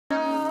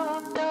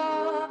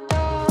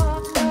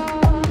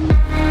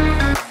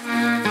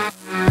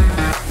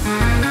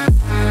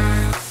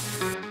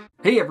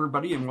Hey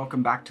everybody, and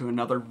welcome back to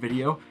another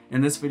video. In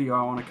this video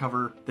I want to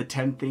cover the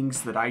 10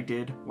 things that I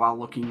did while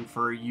looking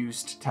for a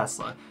used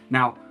Tesla.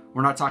 Now,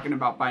 we're not talking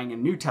about buying a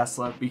new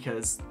Tesla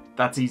because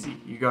that's easy.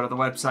 You go to the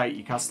website,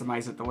 you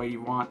customize it the way you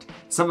want.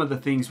 Some of the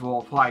things will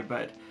apply,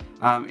 but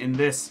in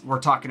this we're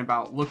talking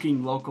about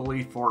looking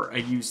locally for a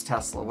used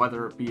Tesla,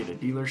 whether it be at a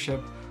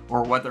dealership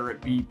or whether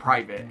it be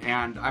private.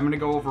 And I'm going to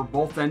go over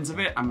both ends of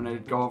it. I'm going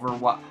to go over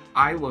what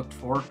I looked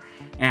for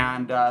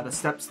and the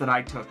steps that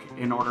I took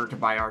in order to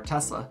buy our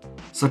Tesla.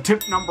 So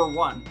tip number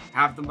one,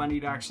 have the money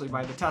to actually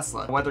buy the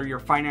Tesla. Whether you're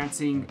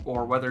financing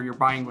or whether you're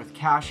buying with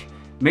cash,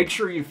 make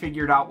sure you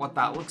figured out what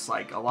that looks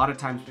like. A lot of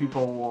times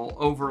people will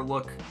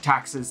overlook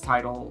taxes,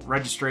 title,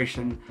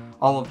 registration,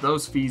 all of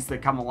those fees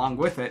that come along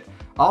with it.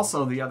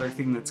 Also, the other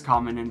thing that's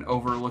common in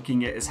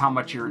overlooking it is how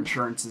much your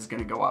insurance is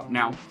going to go up.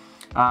 Now,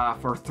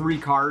 for 3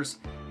 cars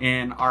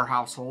in our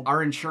household,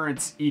 our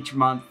insurance each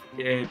month,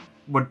 it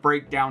would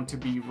break down to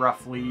be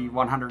roughly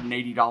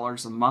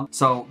 $180 a month.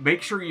 So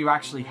make sure you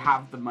actually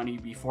have the money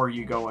before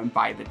you go and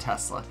buy the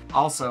Tesla.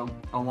 Also,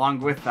 along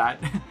with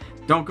that,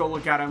 don't go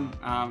look at them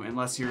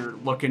unless you're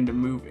looking to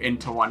move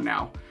into one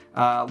now.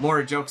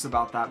 Laura jokes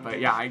about that, but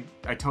yeah,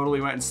 I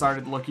totally went and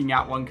started looking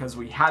at one because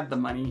we had the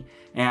money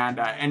and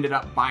ended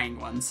up buying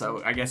one.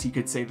 So I guess you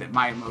could say that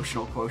my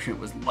emotional quotient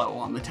was low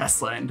on the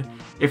Tesla. And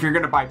if you're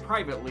going to buy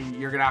privately,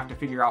 you're going to have to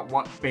figure out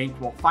what bank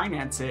will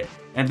finance it.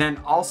 And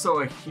then also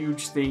a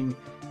huge thing,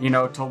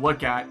 to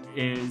look at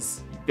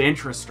is the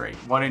interest rate.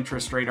 What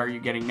interest rate are you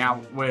getting now?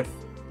 With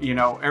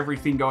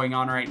everything going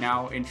on right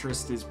now,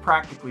 interest is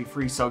practically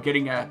free. So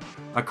getting a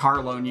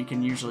car loan, you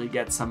can usually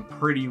get some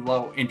pretty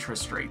low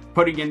interest rate.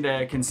 Putting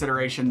into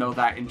consideration though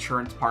that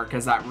insurance part,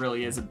 because that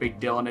really is a big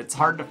deal. And it's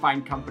hard to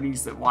find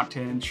companies that want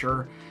to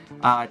insure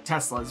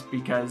Teslas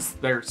because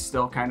they're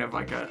still kind of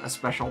like a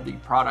specialty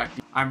product.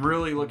 I'm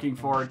really looking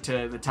forward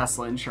to the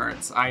Tesla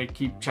insurance. I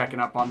keep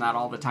checking up on that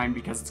all the time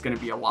because it's going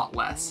to be a lot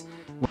less.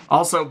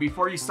 Also,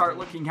 before you start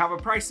looking, have a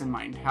price in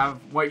mind. Have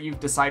what you've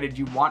decided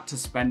you want to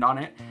spend on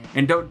it,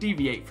 and don't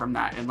deviate from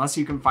that unless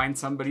you can find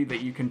somebody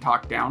that you can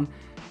talk down.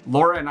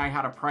 Laura and I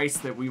had a price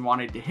that we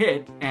wanted to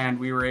hit, and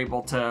we were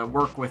able to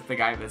work with the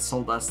guy that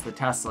sold us the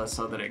Tesla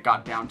so that it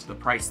got down to the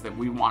price that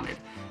we wanted.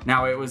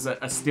 Now, it was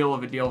a steal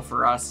of a deal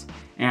for us,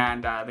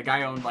 and the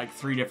guy owned like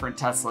 3 different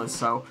Teslas,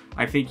 so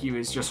I think he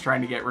was just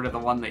trying to get rid of the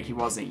one that he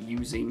wasn't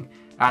using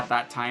at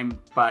that time,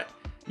 but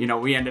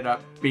we ended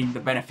up being the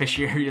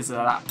beneficiaries of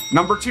that.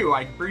 Number 2,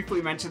 I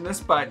briefly mentioned this,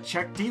 but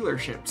check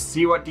dealerships.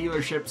 See what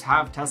dealerships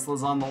have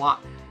Teslas on the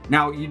lot.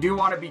 Now, you do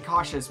want to be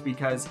cautious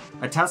because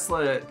a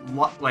Tesla,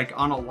 like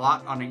on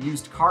a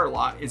used car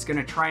lot, is going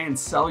to try and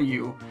sell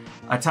you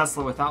a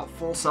Tesla without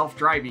full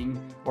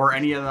self-driving or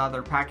any of the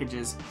other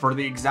packages for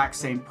the exact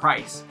same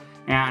price.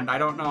 And I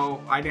don't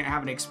know, I didn't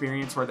have an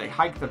experience where they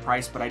hiked the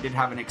price, but I did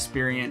have an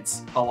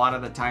experience a lot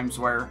of the times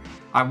where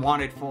I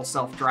wanted full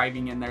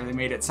self-driving in there. They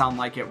made it sound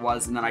like it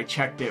was, and then I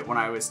checked it when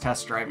I was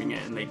test driving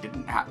it and they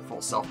didn't have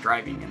full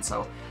self-driving. And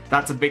so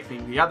that's a big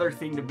thing. The other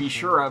thing to be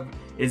sure of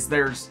is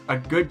there's a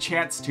good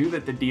chance too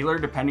that the dealer,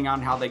 depending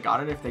on how they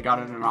got it, if they got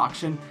it at an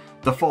auction,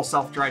 the full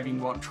self-driving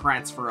won't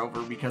transfer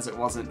over because it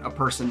wasn't a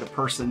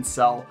person-to-person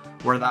sell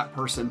where that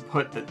person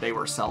put that they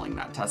were selling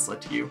that Tesla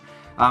to you.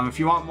 If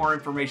you want more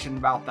information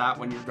about that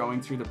when you're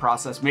going through the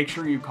process, make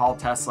sure you call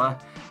Tesla.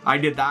 I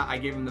did that. I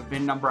gave them the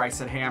VIN number. I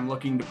said, hey, I'm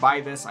looking to buy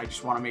this. I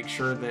just want to make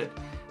sure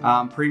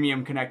that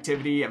premium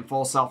connectivity and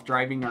full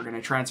self-driving are going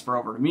to transfer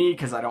over to me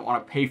because I don't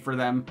want to pay for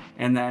them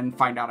and then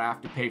find out I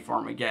have to pay for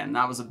them again.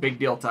 That was a big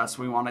deal to us.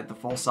 We wanted the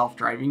full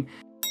self-driving.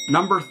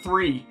 Number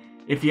 3,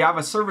 if you have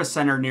a service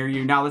center near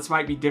you, now this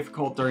might be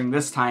difficult during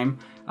this time,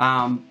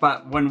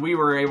 but when we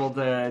were able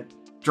to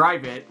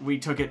drive it, we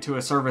took it to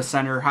a service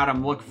center, had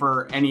them look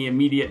for any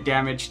immediate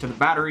damage to the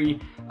battery,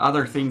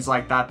 other things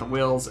like that, the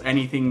wheels,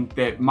 anything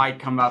that might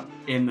come up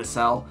in the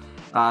cell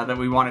that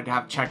we wanted to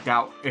have checked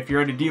out. If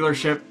you're at a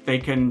dealership, they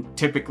can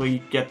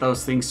typically get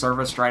those things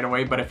serviced right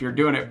away, but if you're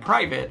doing it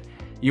private,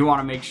 you want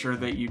to make sure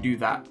that you do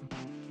that.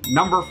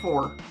 Number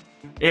 4,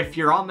 if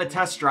you're on the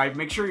test drive,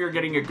 make sure you're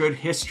getting a good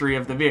history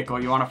of the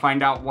vehicle. You want to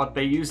find out what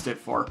they used it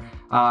for.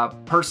 A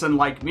person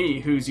like me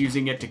who's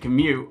using it to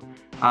commute,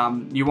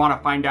 you want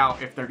to find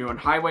out if they're doing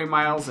highway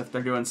miles, if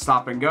they're doing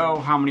stop and go,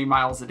 how many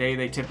miles a day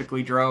they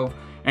typically drove,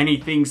 any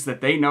things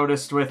that they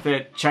noticed with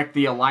it. Check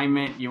the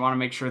alignment. You want to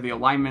make sure the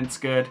alignment's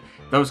good.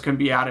 Those can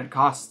be added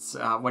costs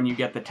when you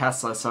get the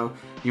Tesla, so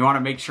you want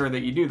to make sure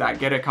that you do that.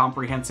 Get a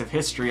comprehensive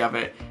history of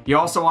it. You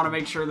also want to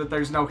make sure that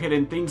there's no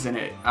hidden things in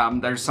it.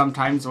 There's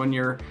sometimes when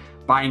you're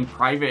buying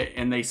private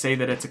and they say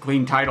that it's a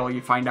clean title,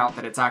 you find out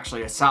that it's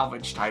actually a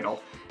salvage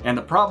title. And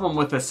the problem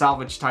with a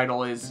salvage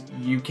title is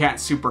you can't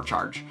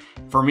supercharge.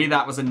 For me,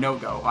 that was a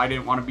no-go. I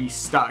didn't want to be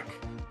stuck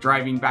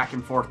driving back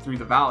and forth through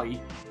the valley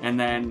and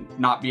then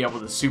not be able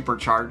to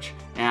supercharge.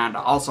 And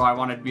also I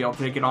wanted to be able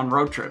to take it on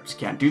road trips.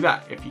 Can't do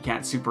that if you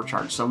can't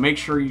supercharge. So make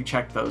sure you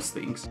check those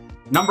things.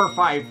 Number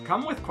 5,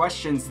 come with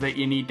questions that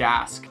you need to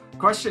ask.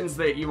 Questions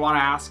that you want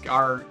to ask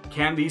are,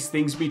 can these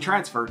things be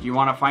transferred? You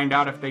want to find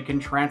out if they can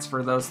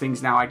transfer those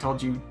things. Now, I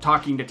told you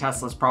talking to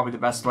Tesla is probably the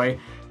best way.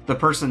 the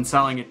person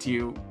selling it to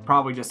you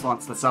probably just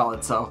wants to sell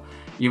it, so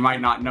you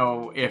might not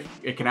know if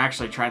it can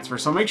actually transfer.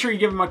 So make sure you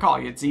give them a call.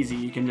 It's easy.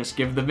 You can just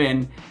give the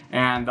VIN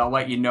and they'll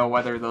let you know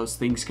whether those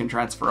things can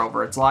transfer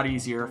over. It's a lot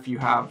easier if you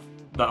have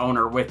the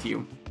owner with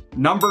you.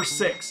 Number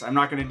 6, I'm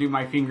not going to do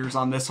my fingers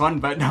on this one,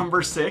 but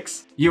number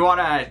 6, you want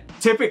to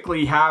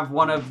typically have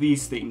one of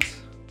these things.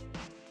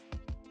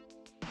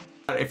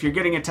 If you're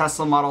getting a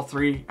Tesla Model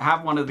 3,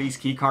 have one of these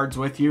key cards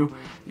with you.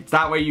 It's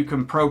that way you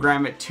can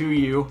program it to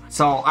you.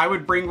 So I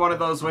would bring one of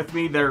those with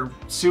me. They're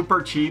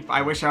super cheap.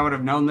 I wish I would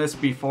have known this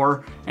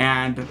before.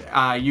 And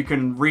you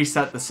can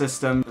reset the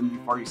system. And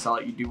before you sell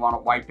it, you do want to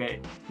wipe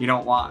it. You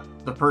don't want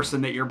the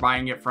person that you're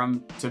buying it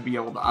from to be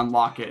able to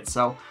unlock it.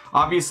 So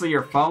obviously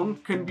your phone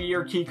can be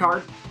your key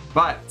card,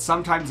 but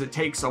sometimes it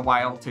takes a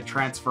while to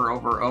transfer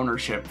over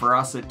ownership. For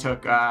us, it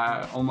took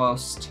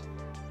almost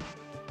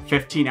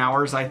 15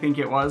 hours, I think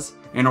it was,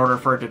 in order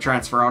for it to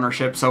transfer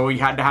ownership. So we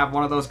had to have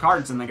one of those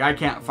cards, and the guy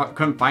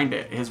couldn't find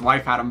it. His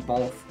wife had them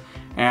both,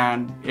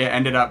 and it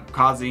ended up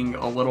causing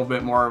a little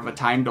bit more of a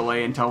time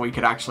delay until we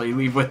could actually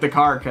leave with the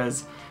car,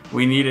 because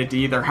we needed to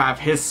either have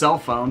his cell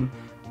phone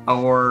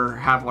or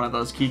have one of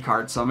those key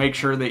cards. So make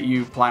sure that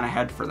you plan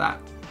ahead for that.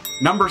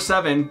 Number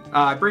 7,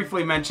 I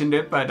briefly mentioned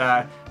it,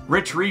 but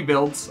Rich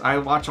Rebuilds, I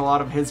watch a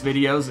lot of his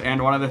videos,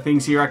 and one of the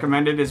things he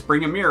recommended is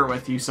bring a mirror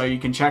with you so you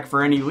can check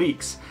for any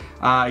leaks.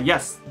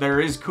 Yes, there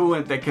is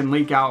coolant that can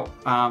leak out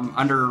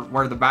under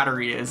where the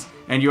battery is,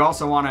 and you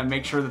also want to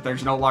make sure that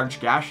there's no large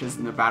gashes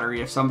in the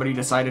battery. If somebody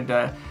decided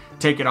to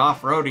take it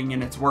off-roading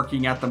and it's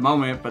working at the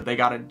moment, but they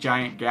got a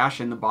giant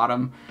gash in the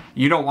bottom,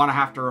 you don't want to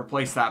have to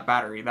replace that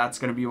battery. That's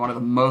going to be one of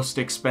the most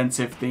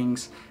expensive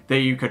things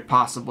that you could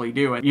possibly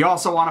do. And you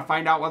also want to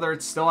find out whether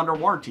it's still under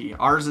warranty.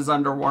 Ours is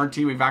under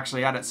warranty. We've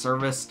actually had it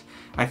serviced,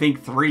 I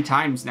think, 3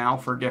 times now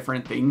for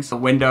different things. The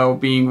window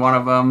being one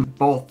of them,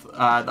 both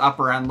the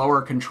upper and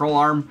lower control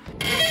arm.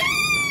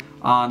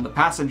 On the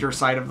passenger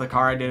side of the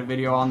car, I did a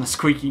video on the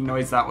squeaking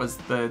noise. That was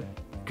the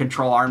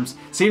control arms.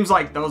 Seems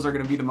like those are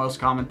going to be the most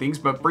common things,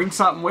 but bring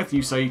something with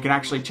you so you can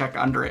actually check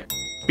under it.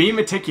 Be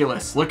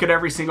meticulous. Look at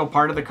every single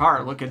part of the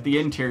car. Look at the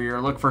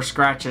interior. Look for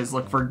scratches.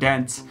 Look for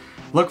dents.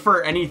 Look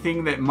for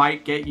anything that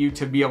might get you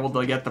to be able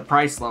to get the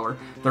price lower.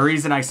 The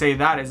reason I say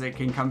that is it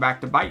can come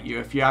back to bite you.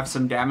 If you have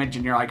some damage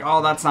and you're like,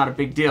 oh, that's not a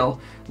big deal,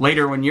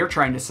 later when you're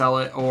trying to sell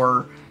it,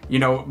 or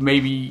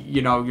maybe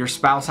your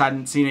spouse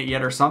hadn't seen it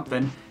yet or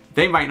something,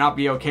 they might not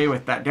be okay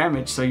with that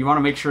damage. So you want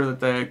to make sure that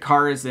the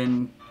car is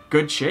in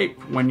good shape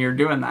when you're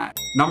doing that.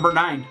 Number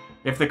 9,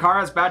 if the car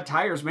has bad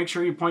tires, make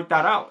sure you point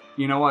that out.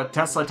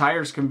 Tesla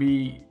tires can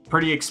be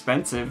pretty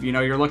expensive.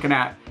 You're looking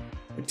at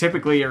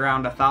typically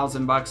around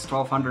 $1,000,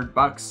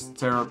 $1,200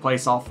 to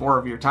replace all 4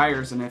 of your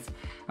tires. And if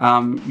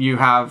you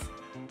have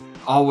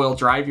all-wheel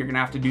drive, you're gonna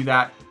have to do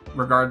that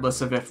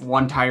regardless of if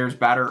one tire is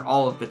bad or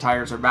all of the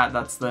tires are bad.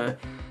 That's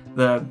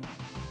the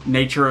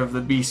nature of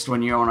the beast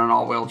when you own an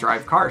all-wheel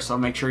drive car. So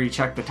make sure you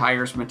check the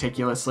tires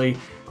meticulously.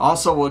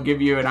 Also will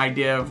give you an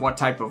idea of what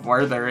type of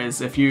wear there is.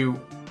 If you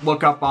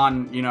look up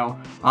on,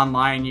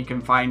 online, you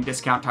can find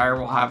Discount Tire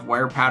will have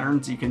wear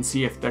patterns. You can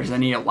see if there's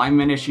any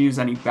alignment issues,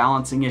 any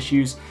balancing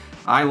issues.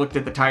 I looked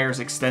at the tires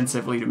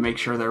extensively to make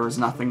sure there was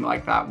nothing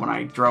like that when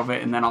I drove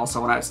it. And then also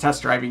when I was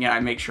test driving it,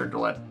 I make sure to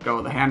let go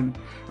of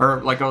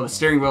the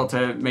steering wheel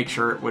to make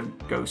sure it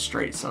would go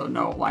straight. So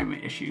no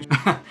alignment issues.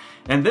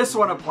 And this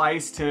one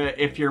applies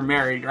to if you're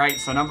married, right?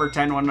 So number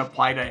 10 wouldn't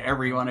apply to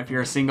everyone. If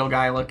you're a single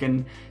guy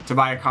looking to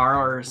buy a car,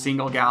 or a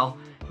single gal,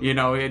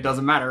 it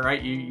doesn't matter,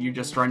 right? You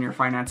just run your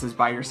finances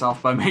by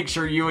yourself, but make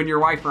sure you and your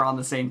wife are on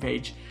the same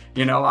page.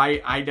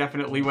 I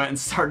definitely went and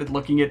started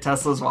looking at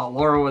Teslas while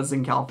Laura was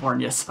in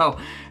California, so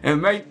it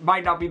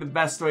might not be the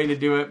best way to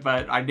do it,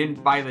 but I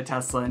didn't buy the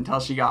Tesla until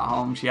she got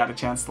home. She had a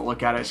chance to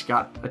look at it. She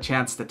got a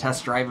chance to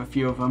test drive a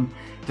few of them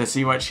to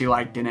see what she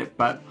liked in it.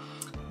 But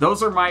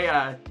those are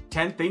my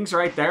 10 things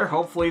right there.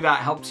 Hopefully that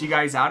helps you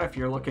guys out if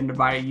you're looking to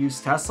buy a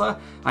used Tesla.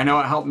 I know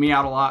it helped me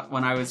out a lot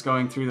when I was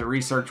going through the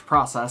research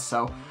process,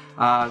 so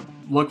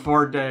look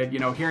forward to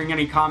hearing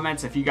any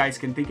comments. If you guys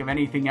can think of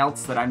anything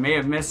else that I may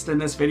have missed in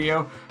this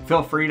video,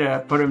 feel free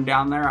to put them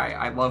down there.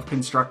 I love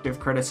constructive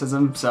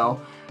criticism,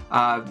 so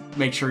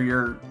make sure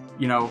you're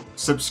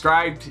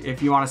subscribed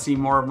if you want to see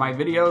more of my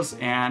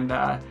videos,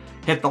 and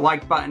hit the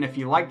like button if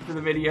you liked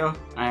the video,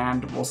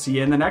 and we'll see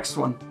you in the next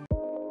one.